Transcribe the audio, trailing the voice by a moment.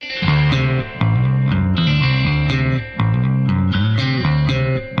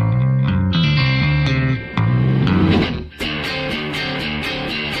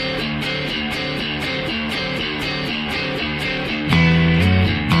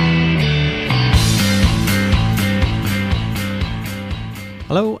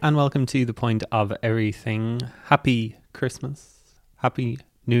Hello and welcome to The Point of Everything. Happy Christmas. Happy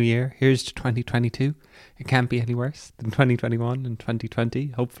New Year. Here's to 2022. It can't be any worse than 2021 and 2020,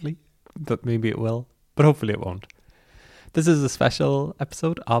 hopefully. But maybe it will. But hopefully it won't. This is a special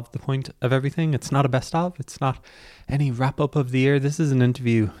episode of The Point of Everything. It's not a best of. It's not any wrap up of the year. This is an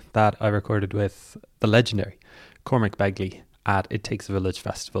interview that I recorded with the legendary Cormac Begley at It Takes a Village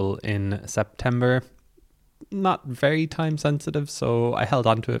Festival in September. Not very time sensitive, so I held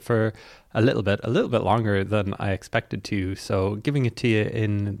on to it for a little bit longer than I expected to. So giving it to you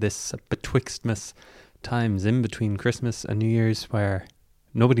in this betwixtmas times in between Christmas and New Year's, where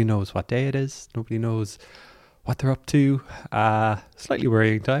nobody knows what day it is, nobody knows what they're up to. Slightly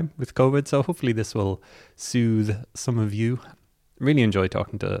worrying time with COVID, so hopefully this will soothe some of you. Really enjoyed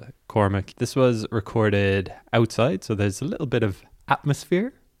talking to Cormac. This was recorded outside, so there's a little bit of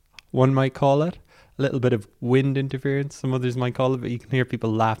atmosphere, one might call it. A little bit of wind interference, some others might call it, but you can hear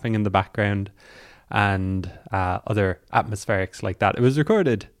people laughing in the background and other atmospherics like that. It was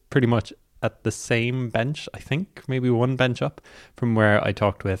recorded pretty much at the same bench, I think, maybe one bench up from where I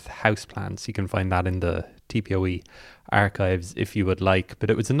talked with Houseplants. You can find that in the TPOE archives if you would like. But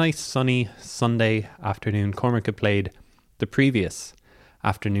it was a nice sunny Sunday afternoon. Cormac had played the previous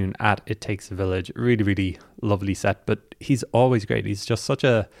afternoon at It Takes a Village. Really, really lovely set, but he's always great. He's just such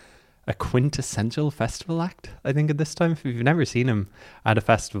a quintessential festival act, I think, at this time. If you've never seen him at a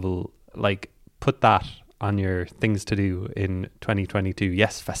festival, like, put that on your things to do in 2022.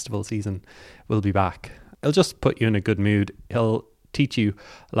 Yes, festival season will be back. It'll just put you in a good mood. He'll teach you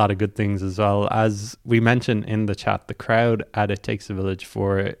a lot of good things as well. As we mentioned in the chat, the crowd at It Takes a Village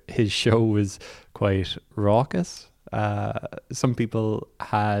for his show was quite raucous. Some people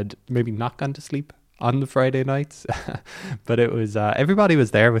had maybe not gone to sleep on the Friday nights, but it was everybody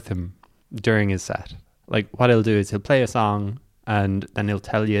was there with him during his set. Like, what he'll do is he'll play a song and then he'll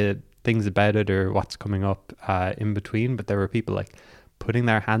tell you things about it or what's coming up in between. But there were people like putting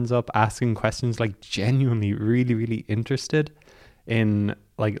their hands up, asking questions, like genuinely really, really interested in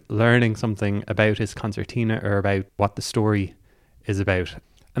like learning something about his concertina or about what the story is about.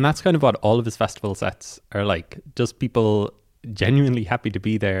 And that's kind of what all of his festival sets are like. Just people genuinely happy to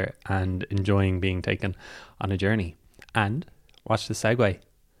be there and enjoying being taken on a journey. And watch the segue.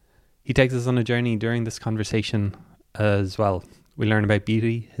 He takes us on a journey during this conversation as well. We learn about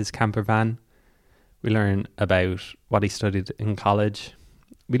beauty, his camper van. We learn about what he studied in college.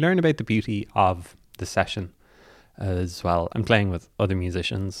 We learn about the beauty of the session as well, and playing with other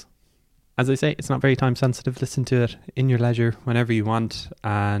musicians. As I say, it's not very time sensitive. Listen to it in your leisure whenever you want,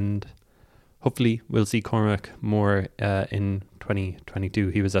 and hopefully we'll see Cormac more in 2022.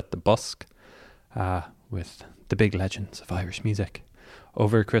 He was at the Busk with the big legends of Irish music.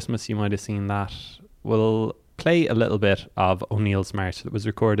 Over Christmas, you might have seen that. We'll play a little bit of O'Neill's March that was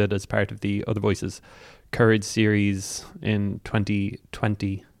recorded as part of the Other Voices Courage series in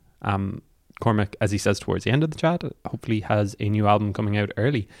 2020. Cormac, as he says towards the end of the chat, hopefully has a new album coming out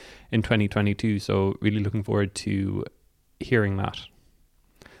early in 2022. So really looking forward to hearing that.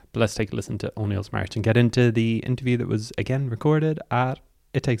 But let's take a listen to O'Neill's March and get into the interview that was again recorded at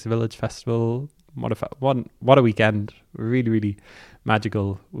It Takes a Village Festival. What a weekend. Really, really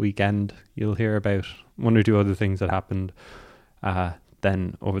magical weekend. You'll hear about one or two other things that happened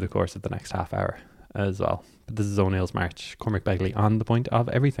then over the course of the next half hour as well. But this is O'Neill's March. Cormac Begley on The Point of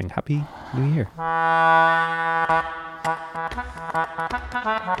Everything. Happy New Year.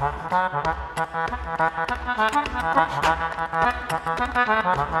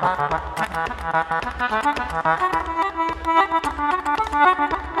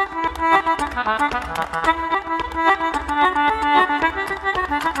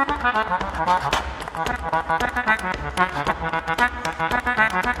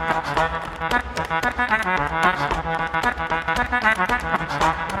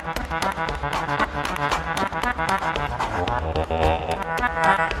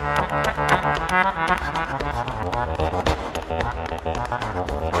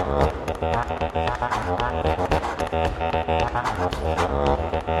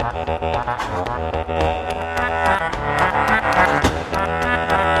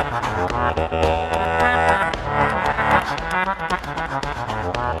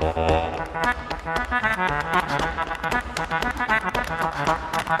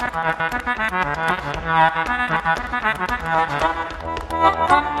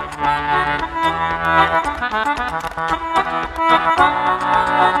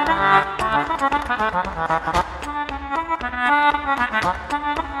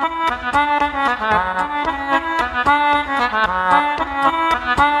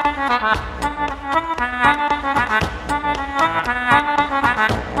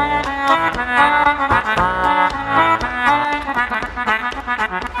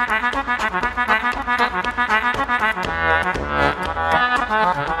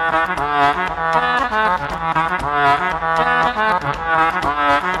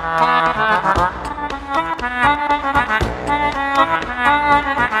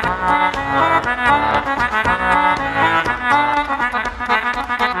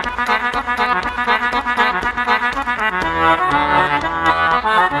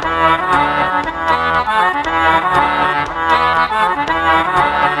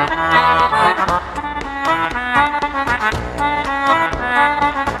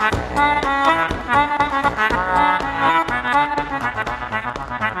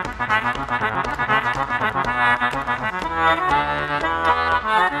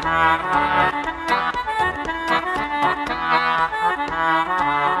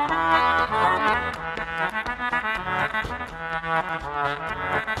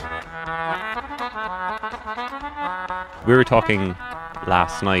 We were talking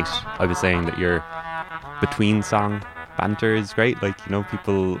last night. I was saying that your between song banter is great. Like, you know,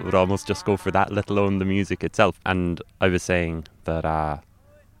 people would almost just go for that, let alone the music itself. And I was saying that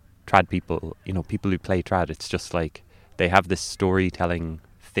trad people, you know, people who play trad, it's just like they have this storytelling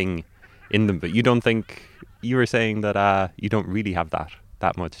thing in them. But you don't think, you were saying that you don't really have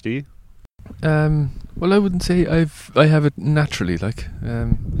that much, do you? Well, I wouldn't say I have it naturally. Like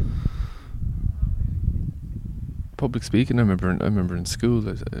public speaking, I remember in school,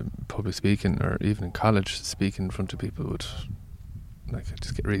 public speaking, or even in college, speaking in front of people would, like, I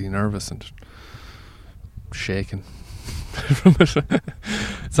just get really nervous and shaking from it.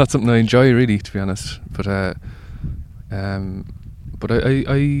 It's not something I enjoy really, to be honest. But I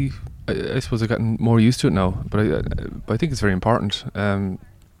suppose I've gotten more used to it now. But I think it's very important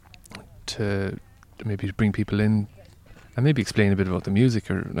to maybe bring people in and maybe explain a bit about the music,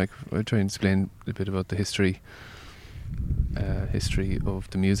 or like I try and explain a bit about the history of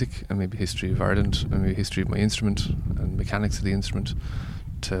the music, and maybe history of Ireland, and maybe history of my instrument and mechanics of the instrument,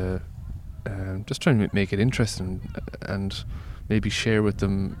 to just try and make it interesting, and maybe share with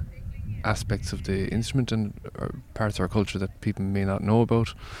them aspects of the instrument and parts of our culture that people may not know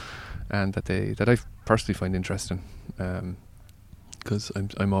about, and that I personally find interesting, because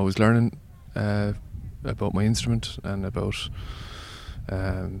I'm always learning about my instrument and about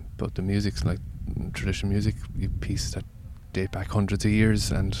the music, like traditional music, pieces that date back hundreds of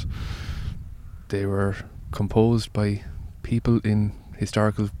years, and they were composed by people in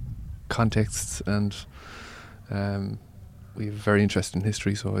historical contexts, and we have very interesting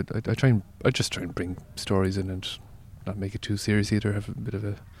history. So I just try and bring stories in and not make it too serious either. Have a bit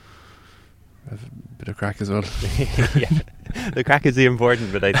of crack as well. Yeah, the crack is the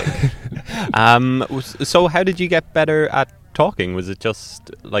important bit, I think. So how did you get better at talking? Was it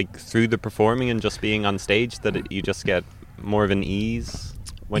just like through the performing and just being on stage that you just get more of an ease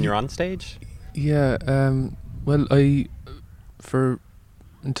when you're on stage? Yeah, well, in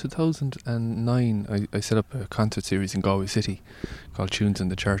 2009 I set up a concert series in Galway City called Tunes in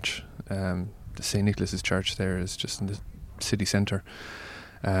the Church. The St. Nicholas's Church there is just in the city centre,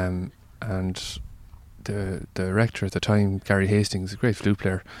 and the rector at the time, Gary Hastings, a great flute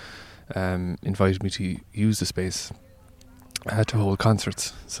player, invited me to use the space to hold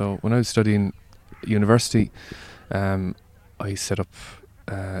concerts. So when I was studying university, I set up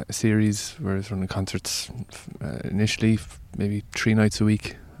a series where I was running concerts initially maybe 3 nights a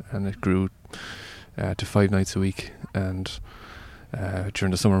week, and it grew to 5 nights a week, and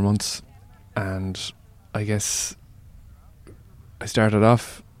during the summer months. And I guess I started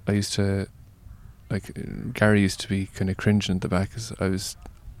off, I used to, like, Gary used to be kind of cringing at the back, because I was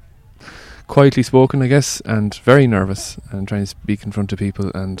quietly spoken, I guess, and very nervous and trying to speak in front of people.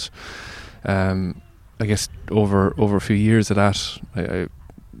 And I guess over a few years of that,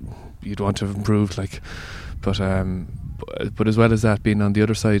 you'd want to have improved, like, but as well as that, being on the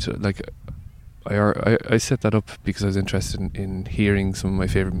other side, like, I set that up because I was interested in hearing some of my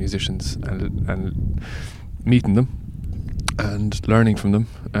favourite musicians and meeting them and learning from them,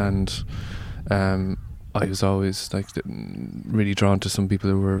 and I was always like really drawn to some people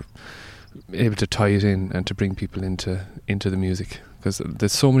who were able to tie it in and to bring people into the music, because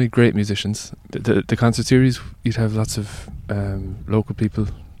there's so many great musicians. The concert series, you'd have lots of local people,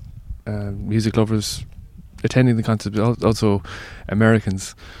 music lovers attending the concert, but also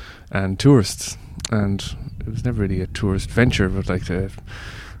Americans and tourists. And it was never really a tourist venture, but like a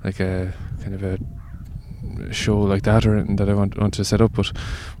kind of a show like that, or that I want to set up, but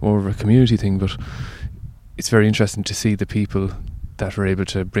more of a community thing. But it's very interesting to see the people that were able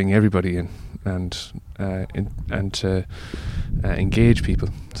to bring everybody in and to engage people.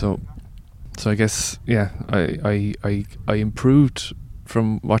 So I guess, yeah, I improved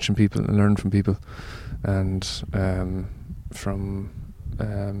from watching people and learning from people, and from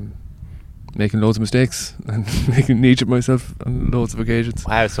making loads of mistakes and making niche of myself on loads of occasions.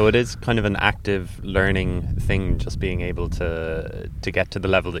 Wow, so it is kind of an active learning thing, just being able to get to the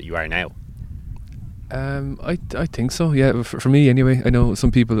level that you are now. I think so, yeah, for me anyway. I know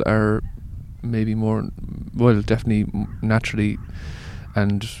some people are maybe more, well, definitely naturally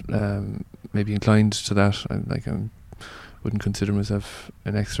and maybe inclined to that. I wouldn't consider myself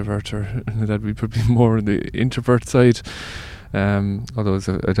an extrovert, or that'd be probably more on the introvert side. Although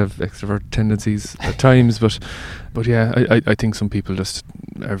I'd have extrovert tendencies at times, but yeah, I think some people just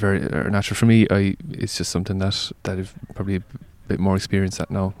are natural. For me, it's just something that I've probably a bit more experience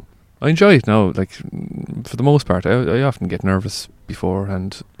at now. I enjoy it now, like, for the most part. I often get nervous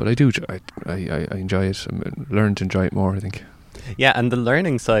beforehand, but I do. I enjoy it. I learn to enjoy it more, I think. Yeah, and the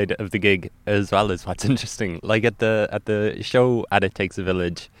learning side of the gig as well is what's interesting. Like at the show at It Takes a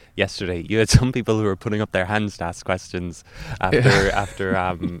Village yesterday, you had some people who were putting up their hands to ask questions after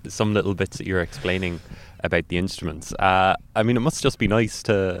some little bits that you were explaining about the instruments. I mean, it must just be nice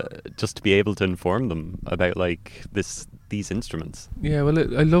to be able to inform them about like these instruments. Yeah, well,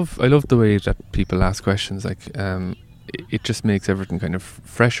 I love the way that people ask questions. Like, it just makes everything kind of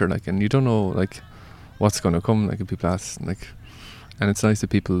fresher. Like, and you don't know like what's going to come. Like, if people ask, like, and it's nice that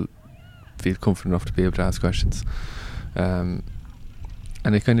people feel comfortable enough to be able to ask questions. And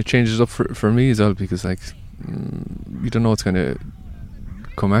it kind of changes up for me as well, because like you don't know what's going to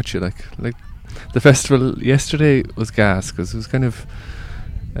come at you. Like the festival yesterday was gas, because it was kind of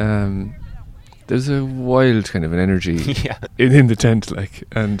there's a wild kind of an energy in the tent, like,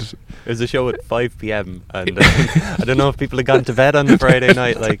 and there's a show at 5 p.m. and I don't know if people had gone to bed on the Friday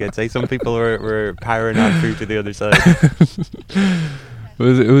night. Like, I'd say some people were powering on through to the other side.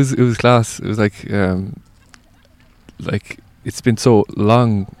 It was class. It was like it's been so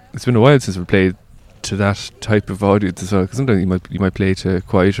long. It's been a while since we played to that type of audience as well. Because sometimes you might play to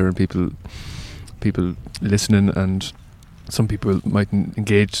quieter and people listening, and some people mightn't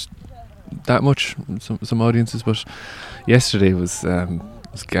engage that much. Some audiences, but yesterday was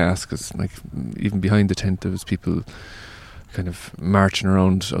gas, because like even behind the tent there was people kind of marching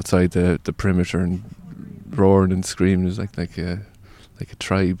around outside the perimeter and roaring and screaming. It was like a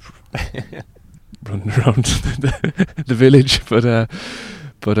tribe running around the village. But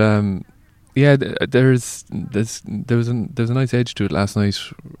yeah, there was a nice edge to it last night,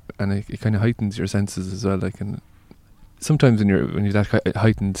 and it kind of heightens your senses as well. Like, and sometimes when you're that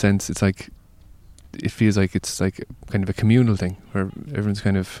heightened sense, it's like it feels like it's like kind of a communal thing where everyone's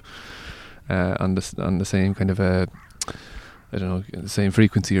kind of on the same kind of I don't know, the same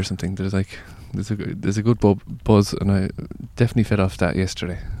frequency or something. There's a good buzz, and I definitely fed off that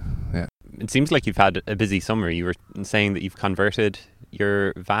yesterday. Yeah. It seems like you've had a busy summer. You were saying that you've converted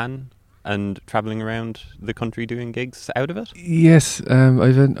your van and travelling around the country doing gigs out of it? Yes,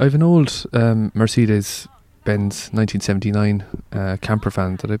 I've an old Mercedes-Benz 1979 camper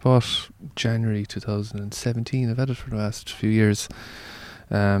van that I bought January 2017. I've had it for the last few years.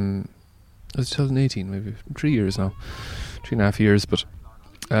 It was 2018, maybe 3 years now, 3.5 years. But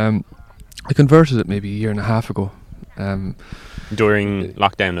I converted it maybe a year and a half ago. During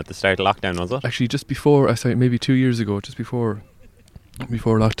lockdown, at the start of lockdown, was it? Actually, just before, maybe 2 years ago, just before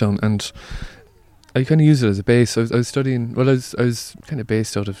lockdown, and I kind of used it as a base. I was studying. Well, I was kind of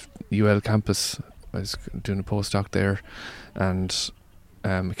based out of UL campus. I was doing a postdoc there, and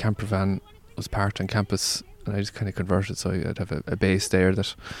a camper van was parked on campus, and I just kind of converted, so I'd have a base there.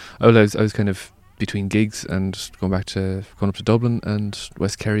 I was kind of between gigs and going up to Dublin and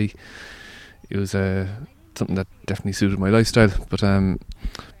West Kerry. It was something that definitely suited my lifestyle. But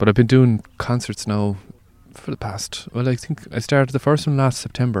I've been doing concerts now for the past. Well, I think I started the first one last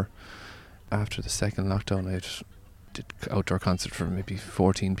September. After the second lockdown, I did outdoor concert for maybe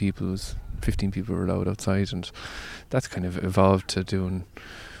 14 people. 15 people were allowed outside, and that's kind of evolved to doing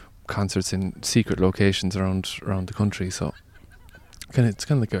concerts in secret locations around the country. So it's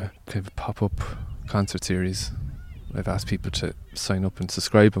kind of like a kind of a pop-up concert series. I've asked people to sign up and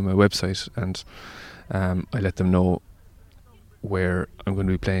subscribe on my website, and I let them know where I'm going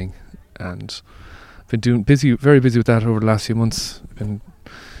to be playing, and I've been doing very busy with that over the last few months.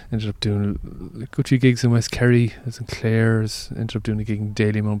 Ended up doing a good few gigs in West Kerry, as in Clare's. Ended up doing a gig in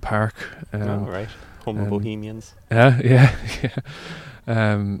Dalymount Park. Right, home of Bohemians. Yeah.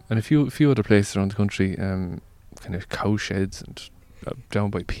 And a few other places around the country, kind of cowsheds and down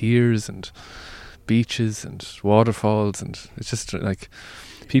by piers and beaches and waterfalls, and it's just like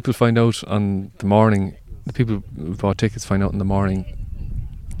people find out on the morning. The people who bought tickets find out in the morning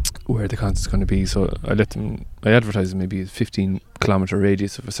where the concert's going to be. So I advertise maybe a 15-kilometre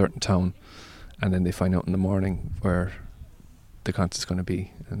radius of a certain town, and then they find out in the morning where the concert's going to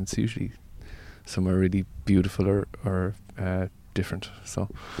be, and it's usually somewhere really beautiful or different. So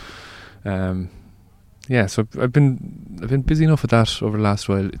yeah, so I've been busy enough with that over the last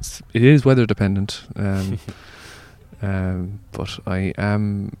while. It is weather dependent, but I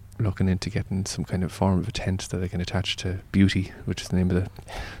am looking into getting some kind of form of a tent that I can attach to Beauty, which is the name of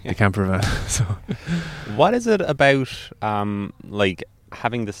the camper van. So, what is it about like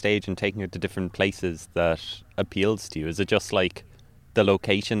having the stage and taking it to different places that appeals to you? Is it just like the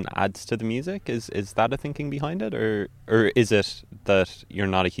location adds to the music? Is that a thinking behind it, or is it that you're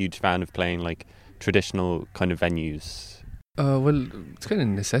not a huge fan of playing like traditional kind of venues? Well, it's kind of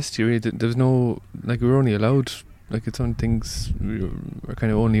necessity really. There's no, like, we were only allowed like its own things are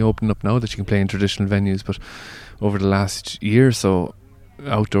kind of only opening up now that you can play in traditional venues. But over the last year or so,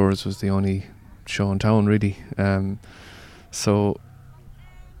 outdoors was the only show in town, really. So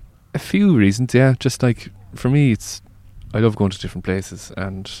a few reasons, yeah. Just like for me, I love going to different places,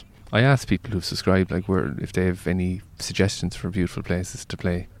 and I ask people who've subscribed, like, if they have any suggestions for beautiful places to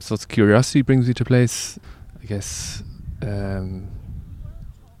play. So it's curiosity brings me to place, I guess.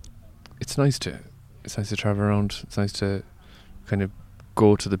 It's nice to travel around. It's nice to kind of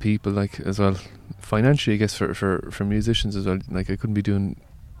go to the people, like, as well. Financially, I guess for musicians as well. Like, I couldn't be doing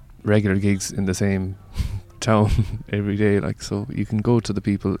regular gigs in the same town every day. Like, so you can go to the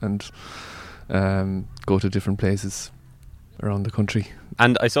people and go to different places around the country.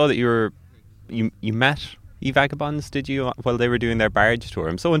 And I saw that you met E-Vagabonds, did you, while they were doing their barge tour?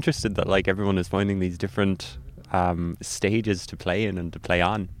 I'm so interested that, like, everyone is finding these different stages to play in and to play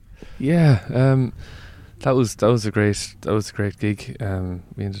on. Yeah, that was a great gig.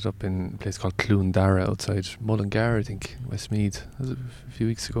 We ended up in a place called Clondara outside Mullingar, I think, Westmeath. That was a few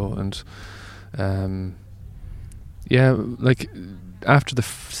weeks ago, and yeah, like after the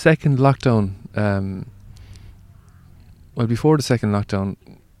second lockdown, well, before the second lockdown,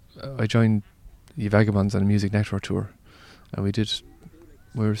 I joined the Vagabonds on a Music Network tour, and we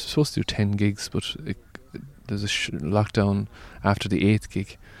were supposed to do 10 gigs, but there's a lockdown after the 8th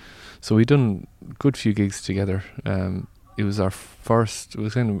gig, so we done a good few gigs together. It was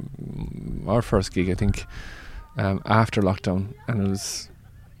kind of our first gig, I think, after lockdown, and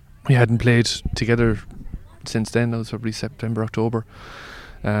we hadn't played together since then. That was probably September, October.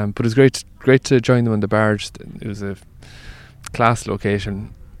 But it was great to join them on the barge. It was a class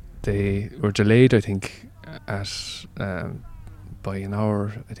location. They were delayed, I think, by an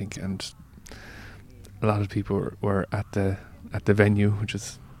hour, I think, and a lot of people were at the venue, which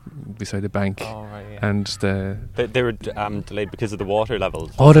is beside the bank. Oh, right, yeah. And they were delayed because of the water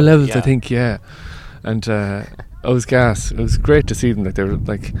levels. Oh, the levels, yeah. I Yeah. think, yeah. And I was gas. It was great to see them. Like, they were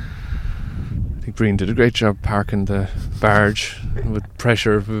like, I think Brian did a great job parking the barge with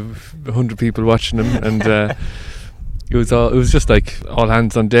pressure of 100 people watching them, and it was just like all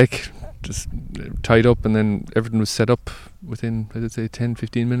hands on deck, just tied up, and then everything was set up within, I'd say,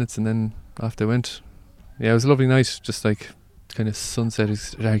 10-15 minutes, and then off they went. Yeah, it was a lovely night. Just like kind of sunset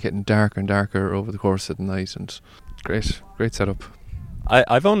is getting darker and darker over the course of the night, and great setup.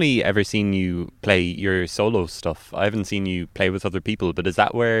 I've only ever seen you play your solo stuff. I haven't seen you play with other people. But is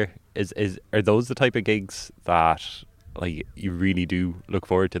that where are those the type of gigs that, like, you really do look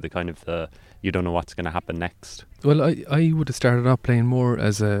forward to, the kind of you don't know what's going to happen next? Well, I would have started off playing more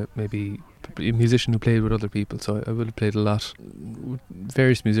as maybe a musician who played with other people. So I would have played a lot with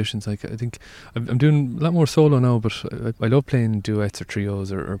various musicians. Like, I think I'm doing a lot more solo now, but I love playing duets or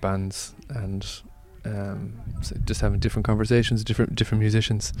trios or bands, and so just having different conversations, different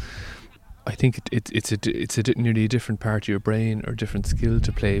musicians. I think it's a nearly different part of your brain or different skill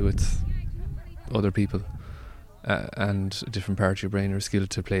to play with other people, and a different part of your brain or skill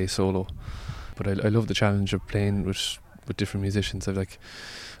to play solo. But I love the challenge of playing with different musicians.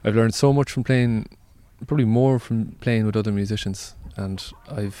 I've learned so much from playing, probably more from playing with other musicians, and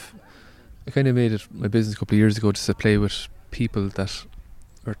I kind of made it my business a couple of years ago just to play with people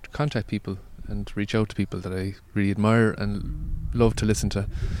or to contact people and reach out to people that I really admire and love to listen to.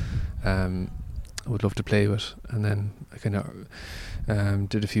 I would love to play with, and then I kind of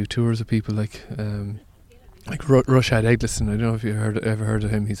did a few tours with people like Rushad Eggleston. I don't know if you ever heard of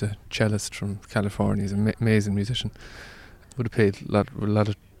him. He's a cellist from California. He's an amazing musician. Would have played with a lot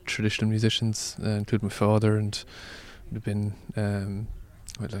of traditional musicians, including my father, and would have been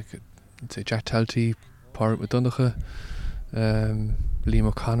I'd say Jack Talty, Pádraig McDonagh, Liam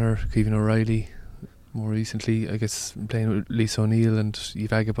O'Connor, Kevin O'Reilly. More recently, I guess, playing with Lisa O'Neill and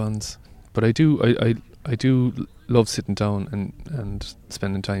E-Vagabonds. But I do love sitting down and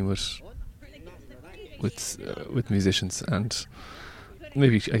spending time with musicians, and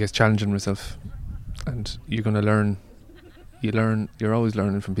maybe, I guess, challenging myself. And you're going to learn. You're always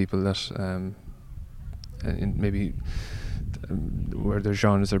learning from people that, and maybe where their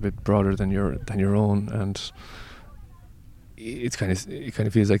genres are a bit broader than your own, and it kind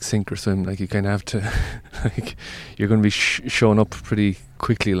of feels like sink or swim. Like, you kind of have to, like, you're going to be showing up pretty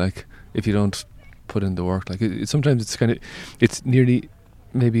quickly. Like, if you don't put in the work, like, sometimes it's nearly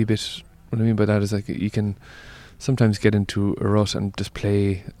maybe a bit. What I mean by that is, like, you can sometimes get into a rut and just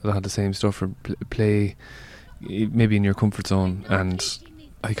play a lot of the same stuff, or play maybe in your comfort zone, and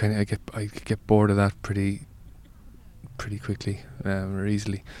I get bored of that pretty quickly, or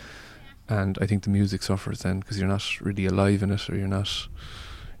easily. And I think the music suffers then, because you're not really alive in it, or you're not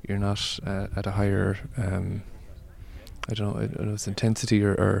at a higher I don't know, it's intensity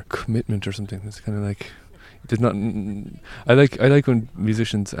or commitment or something. It's kind of like there's not. I like when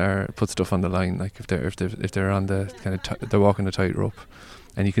musicians put stuff on the line, like if they're on the kind of they're walking a tightrope,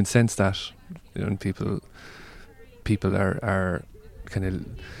 and you can sense that, you know, and people are kind of,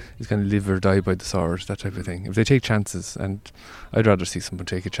 it's kind of live or die by the sword, that type of thing. If they take chances, and I'd rather see someone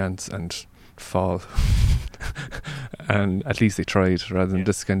take a chance and fall, and at least they tried, rather than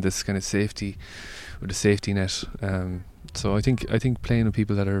this kind of safety with a safety net. So I think playing with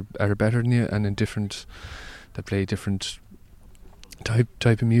people that are better than you and that play different type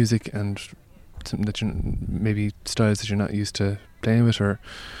of music and something that maybe styles that you're not used to playing with, or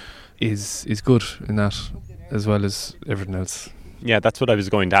is good in that as well as everything else. Yeah, that's what I was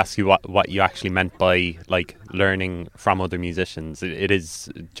going to ask you, what you actually meant by like learning from other musicians. It is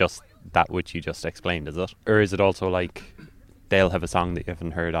just that which you just explained, is it? Or is it also like they'll have a song that you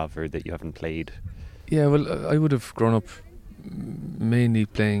haven't heard of or that you haven't played? Yeah, well, I would have grown up mainly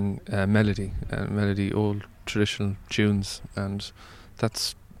playing melody, old traditional tunes, and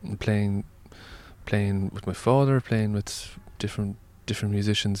that's playing with my father, playing with different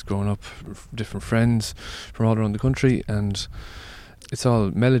musicians growing up, different friends from all around the country, and it's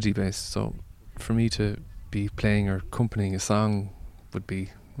all melody based. So for me to be playing or accompanying a song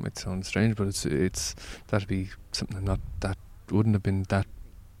might sound strange, but it's that'd be something that wouldn't have been that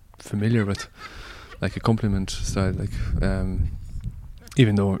familiar with, like accompaniment style, like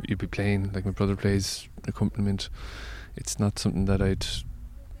even though you'd be playing, like my brother plays accompaniment, it's not something that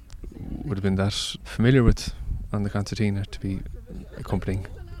would have been that familiar with on the concertina, to be accompanying.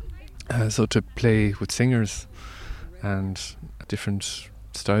 So to play with singers and different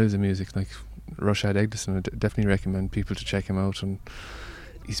styles of music, like Rashad Eggleston, I definitely recommend people to check him out. And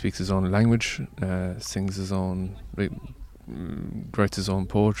he speaks his own language, sings his own, writes his own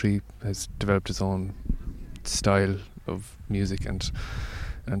poetry, has developed his own style of music, and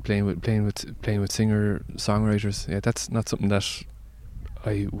playing with singer songwriters. Yeah, that's not something that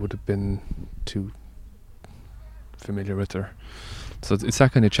I would have been too familiar with her. So it's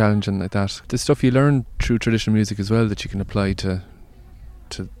that kind of challenging like that. The stuff you learn through traditional music as well that you can apply to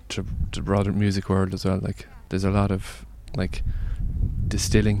the broader music world as well. Like there's a lot of like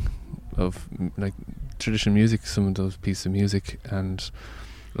distilling of like traditional music, some of those pieces of music, and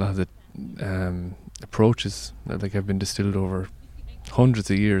a lot of the approaches that like have been distilled over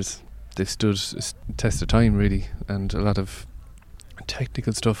hundreds of years. They've stood a test of time really, and a lot of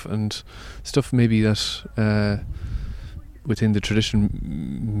technical stuff and stuff maybe that within the traditional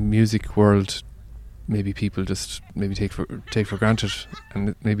music world maybe people just maybe take for granted,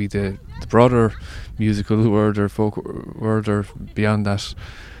 and maybe the broader musical world or folk world or beyond that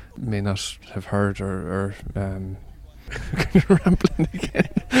may not have heard or rambling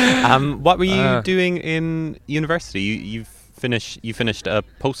again. What were you doing in university? You finished a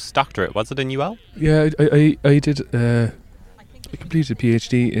postdoctorate, was it in UL? Yeah, I did. I completed a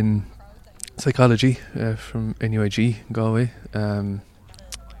PhD in psychology from NUIG Galway,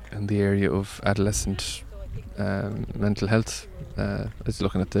 in the area of adolescent mental health. I was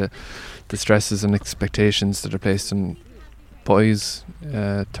looking at the stresses and expectations that are placed on boys,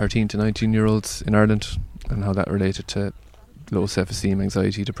 13 to 19 year olds in Ireland, and how that related to low self-esteem,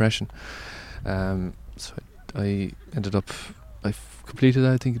 anxiety, depression. So I completed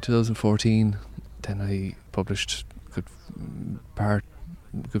that I think in 2014. Then I published a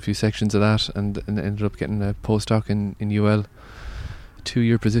good few sections of that, and ended up getting a postdoc in UL,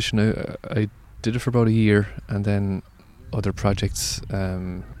 2-year position. I did it for about a year, and then other projects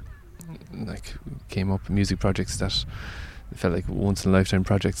like came up, music projects that felt like once in a lifetime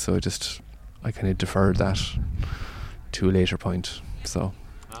projects. So I kind of deferred that to a later point. So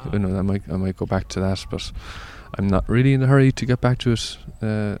I might go back to that, but I'm not really in a hurry to get back to it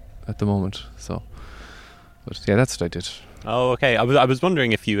at the moment. So, but yeah, that's what I did. Oh, okay. I was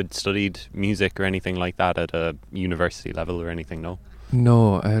wondering if you had studied music or anything like that at a university level or anything.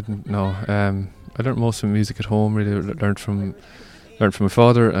 No, I hadn't. No, I learnt most of my music at home. Really, learnt from my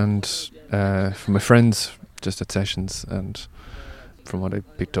father and from my friends, just at sessions, and from what I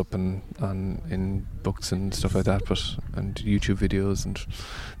picked up in books and stuff like that, and YouTube videos and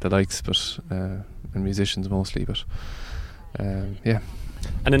the likes, and musicians mostly. But yeah.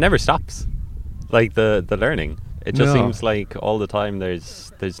 And it never stops, like the learning. It just seems like all the time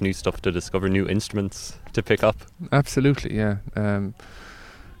there's new stuff to discover, new instruments to pick up. Absolutely, yeah.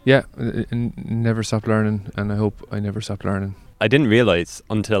 Yeah, never stop learning, and I hope I never stop learning. I didn't realise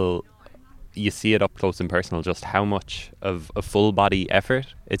until you see it up close and personal just how much of a full body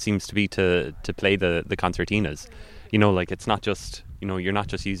effort it seems to be to play the concertinas. You know, like it's not just you're not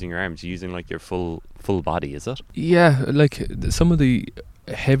just using your arms, you're using like your full body, is it? Yeah, like some of the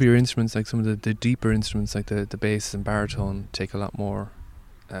heavier instruments, like some of the deeper instruments, like the bass and baritone, take a lot more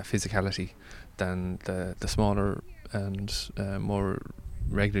physicality than the smaller and more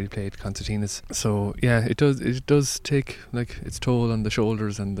regularly played concertinas. So yeah, it does take like its toll on the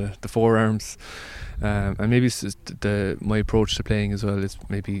shoulders and the forearms, and maybe it's just my approach to playing as well is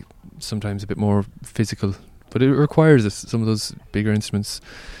maybe sometimes a bit more physical, but it requires some of those bigger instruments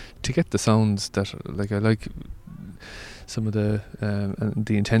to get the sounds that I like some of the and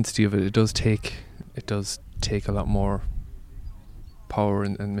the intensity of it. It does take a lot more power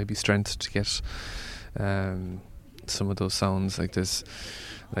and maybe strength to get some of those sounds. Like there's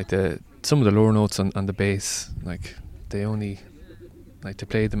like some of the lower notes on the bass, like they only like to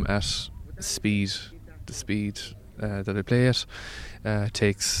play them at speed. The speed that I play at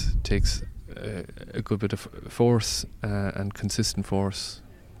takes a good bit of force and consistent force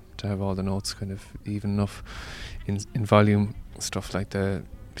to have all the notes kind of even enough in volume. Stuff like the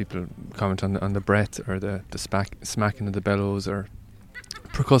people comment on the breath or the smacking of the bellows or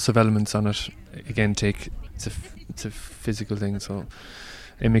percussive elements on it. Again, it's a physical thing, so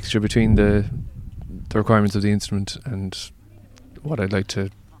a mixture between the requirements of the instrument and what I'd like to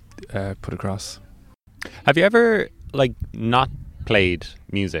put across. Have you ever like not played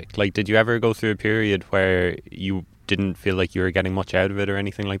music? Like, did you ever go through a period where you didn't feel like you were getting much out of it or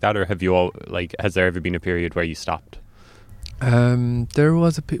anything like that, or have you all has there ever been a period where you stopped? There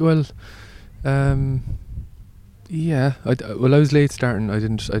was yeah. I was late starting. I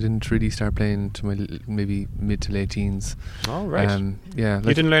didn't really start playing to my maybe mid to late teens. Oh right. Yeah.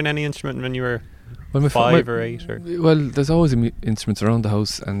 You didn't learn any instrument when you were 5 or 8? Or? Well, there's always instruments around the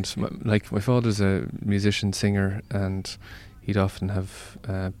house, and my father's a musician, singer, and he'd often have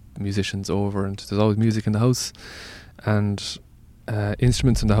musicians over, and there's always music in the house, and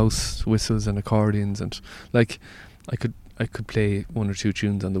instruments in the house, whistles and accordions, and like I could play 1 or 2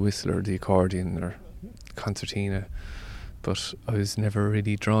 tunes on the whistle or the accordion or concertina, but I was never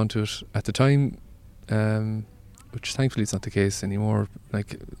really drawn to it at the time, which thankfully is not the case anymore.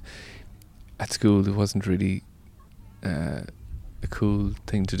 Like at school, it wasn't really a cool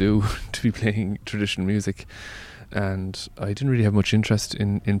thing to do to be playing traditional music, and I didn't really have much interest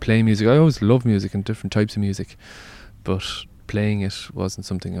in playing music. I always loved music and different types of music, but playing it wasn't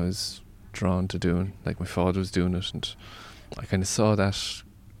something I was drawn to doing. Like my father was doing it, and I kind of saw that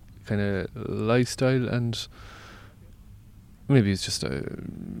kind of lifestyle, and maybe it's just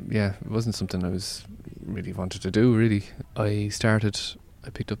it wasn't something I was really wanted to do. Really, I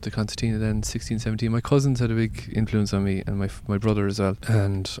picked up the concertina then 16, 17. My cousins had a big influence on me, and my brother as well,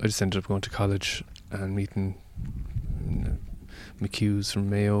 and I just ended up going to college and meeting McHugh's from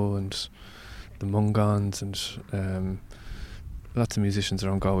Mayo and the Mungons and lots of musicians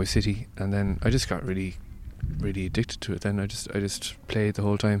around Galway City, and then I just got really addicted to it. Then I just played the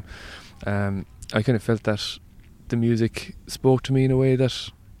whole time. I kind of felt that the music spoke to me in a way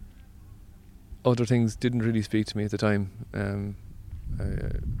that other things didn't really speak to me at the time.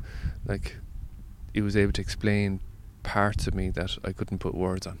 Like it was able to explain parts of me that I couldn't put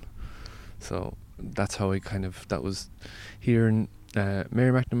words on. So that's how that was hearing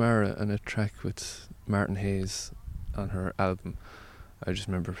Mary McNamara and a track with Martin Hayes on her album. I just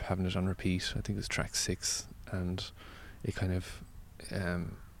remember having it on repeat. I think it was track 6, and it kind of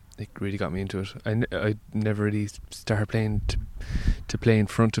it really got me into it. I never really started playing to play in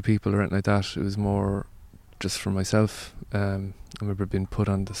front of people or anything like that. It was more just for myself. I remember being put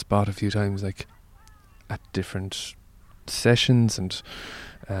on the spot a few times, like at different sessions and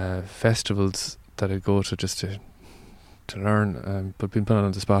festivals that I'd go to just to learn, but being put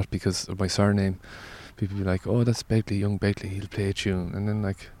on the spot because of my surname. People be like, "Oh, that's Begley, young Begley, he'll play a tune," and then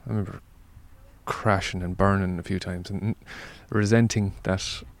like I remember crashing and burning a few times and resenting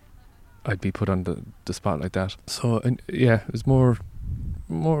that I'd be put on the spot like that. So it was more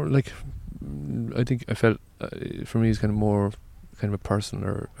like, I think I felt for me it's kind of a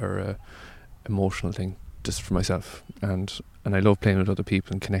personal or a emotional thing just for myself, and I love playing with other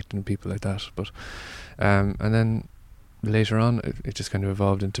people and connecting with people like that. But and then later on it just kind of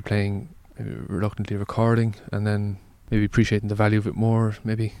evolved into playing, reluctantly recording, and then maybe appreciating the value of it more,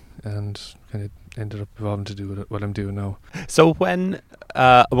 maybe, and kind of ended up evolving to do what I'm doing now. So when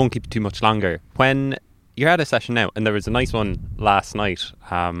I won't keep it too much longer, when you're at a session now, and there was a nice one last night,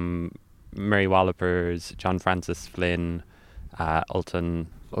 Mary Wallopers, John Francis Flynn, Ulton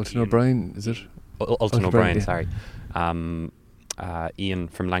O'Brien, is it? Ulton O'Brien, yeah. Sorry. Ian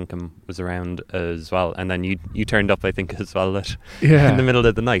from Lankham was around as well, and then you turned up, I think, as well in the middle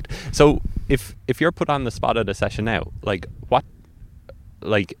of the night. So if you're put on the spot at a session now, like what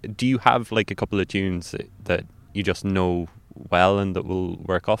like, do you have like a couple of tunes that you just know well and that will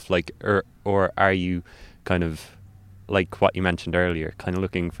work off, like, or are you kind of like what you mentioned earlier, kind of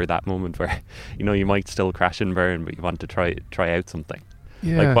looking for that moment where you might still crash and burn, but you want to try out something?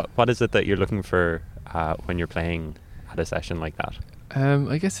 Yeah. Like, what is it that you're looking for when you're playing at a session like that?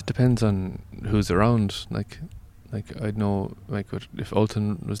 I guess it depends on who's around. Like I'd know, like, if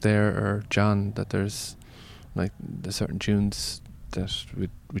Alton was there or John, that there's like the certain tunes that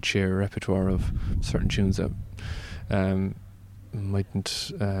we'd share a repertoire of, certain tunes that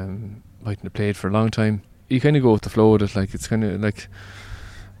mightn't have played for a long time. You kind of go with the flow with it. Like, it's kind of like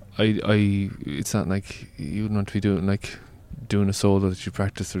it's not like you wouldn't want to be doing a solo that you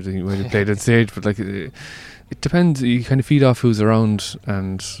practice or when you played on stage, but like it depends. You kind of feed off who's around,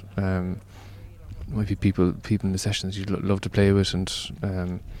 and might be people in the sessions you'd love to play with,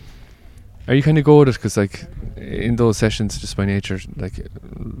 and or you kind of go with it because, like, in those sessions, just by nature, like,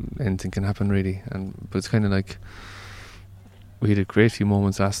 anything can happen really. But it's kind of like, we had a great few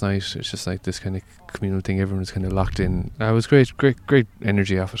moments last night. It's just like this kind of communal thing. Everyone was kind of locked in. It was great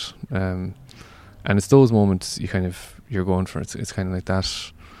energy off it. And it's those moments you're going for. It's kind of like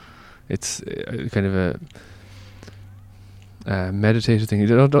that. It's kind of a meditative thing.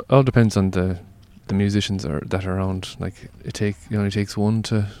 It all depends on the musicians that are around. Like, it only takes one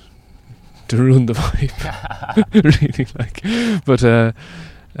to ruin the vibe. Really, like.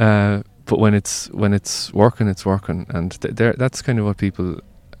 But when it's working, and that's kind of what people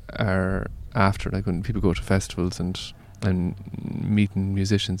are after. Like, when people go to festivals and meeting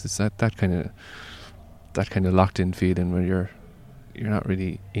musicians, it's that kind of locked in feeling where you're not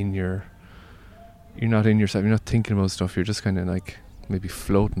really you're not in yourself, you're not thinking about stuff, you're just kind of like maybe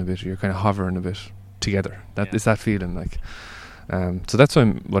floating a bit, or you're kind of hovering a bit together. It's that feeling, like. So that's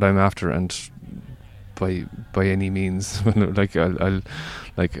what I'm after, and by any means, like, I'll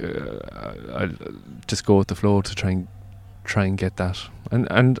just go with the flow to try and get that,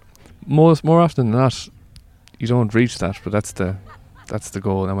 and more often than not, you don't reach that, but that's the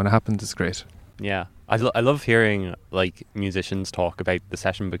goal, and when it happens, it's great. Yeah, I love hearing, like, musicians talk about the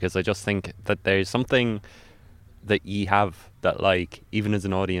session, because I just think that there's something that you have that, like, even as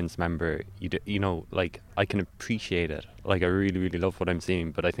an audience member, like, I can appreciate it. Like, I really, really love what I'm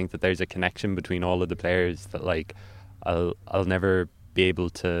seeing, but I think that there's a connection between all of the players that, like, I'll never be able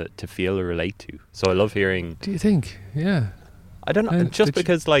to feel or relate to. So I love hearing. Do you think? Yeah. I don't know. Just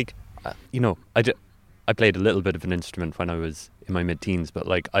because, like, I played a little bit of an instrument when I was in my mid-teens, but,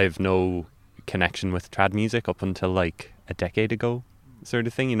 like, I have no connection with trad music up until, like, a decade ago, sort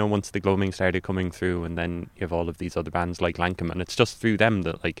of thing. Once the Gloaming started coming through, and then you have all of these other bands like Lankum, and it's just through them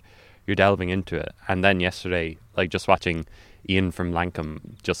that, like, you're delving into it. And then yesterday, like, just watching Ian from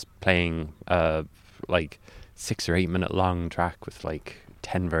Lankum just playing like 6 or 8 minute long track with like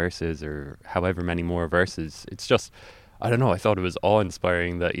 10 verses or however many more verses, it's just, I don't know, I thought it was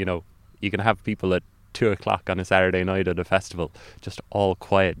awe-inspiring that you can have people at 2:00 on a Saturday night at a festival just all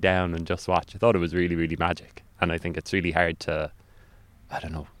quiet down and just watch. I thought it was really, really magic, and I think it's really hard to, I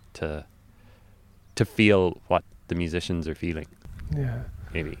don't know, to feel what the musicians are feeling. Yeah,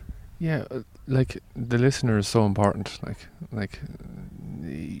 maybe. Yeah, like, the listener is so important. Like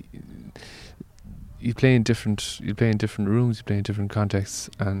you play in different rooms, you play in different contexts,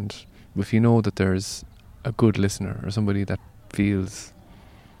 and if you know that there's a good listener or somebody that feels,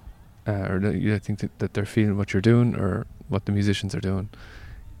 or that you think that they're feeling what you're doing or what the musicians are doing,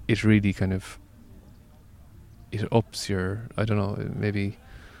 it really kind of, it ups your, I don't know, maybe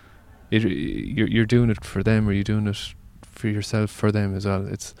you're doing it for them, or you're doing it for yourself, for them as well.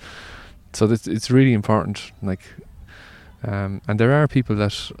 It's really important. Like, and there are people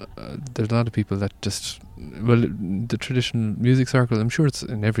that there's a lot of people that just, well, the traditional music circle, I'm sure it's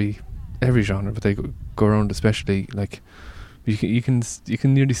in every genre, but they go around, especially, like, you can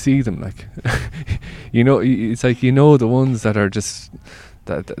nearly see them, like, it's like, the ones that are just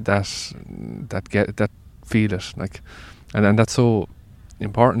that get that feel it, like, and that's so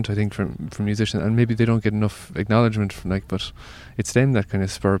important, I think, for musicians, and maybe they don't get enough acknowledgement from, like, but it's them that kind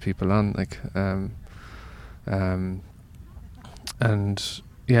of spur people on, like, and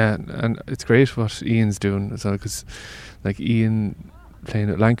yeah, and it's great what Ian's doing as well, because, like, Ian playing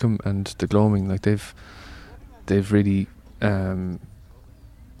at Lankum and the Gloaming, like, they've really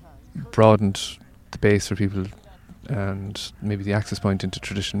broadened the base for people, and maybe the access point into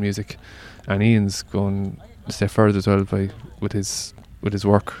traditional music, and Ian's going a step further as well with his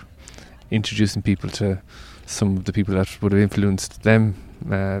work, introducing people to some of the people that would have influenced them,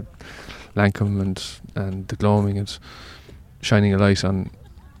 Lankum and the Gloaming, and shining a light on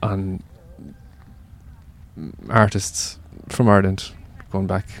artists from Ireland going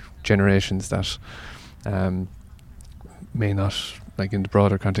back generations that may not, like in the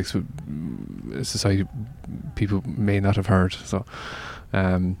broader context of society, people may not have heard.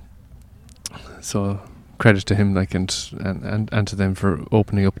 So credit to him, like, and to them for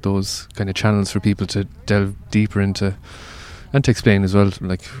opening up those kind of channels for people to delve deeper into, and to explain as well,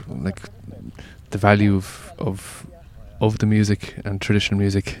 like the value of the music and traditional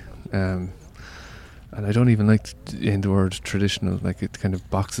music. And I don't even like in the word traditional, like it kind of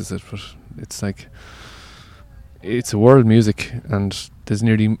boxes it, but it's like, it's a world music, and there's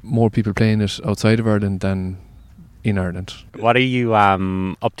nearly more people playing it outside of Ireland than in Ireland. What are you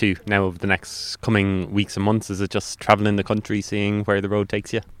up to now over the next coming weeks and months? Is it just travelling the country, seeing where the road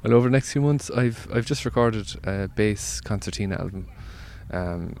takes you? Well, over the next few months, I've just recorded a bass concertina album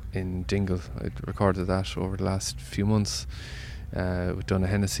in Dingle. I recorded that over the last few months with Donna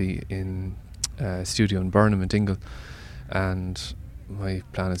Hennessy in a studio in Burnham in Dingle, and my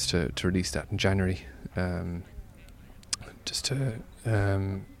plan is to release that in January.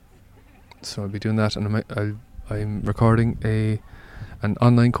 So I'll be doing that, and I'm recording an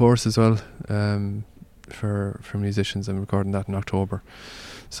online course as well for musicians. I'm recording that in October,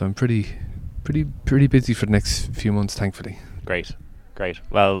 so I'm pretty busy for the next few months, thankfully. Great.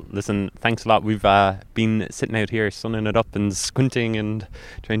 Well, listen, thanks a lot. We've been sitting out here sunning it up and squinting and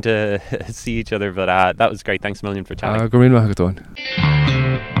trying to see each other, but that was great. Thanks a million for chatting. Go in,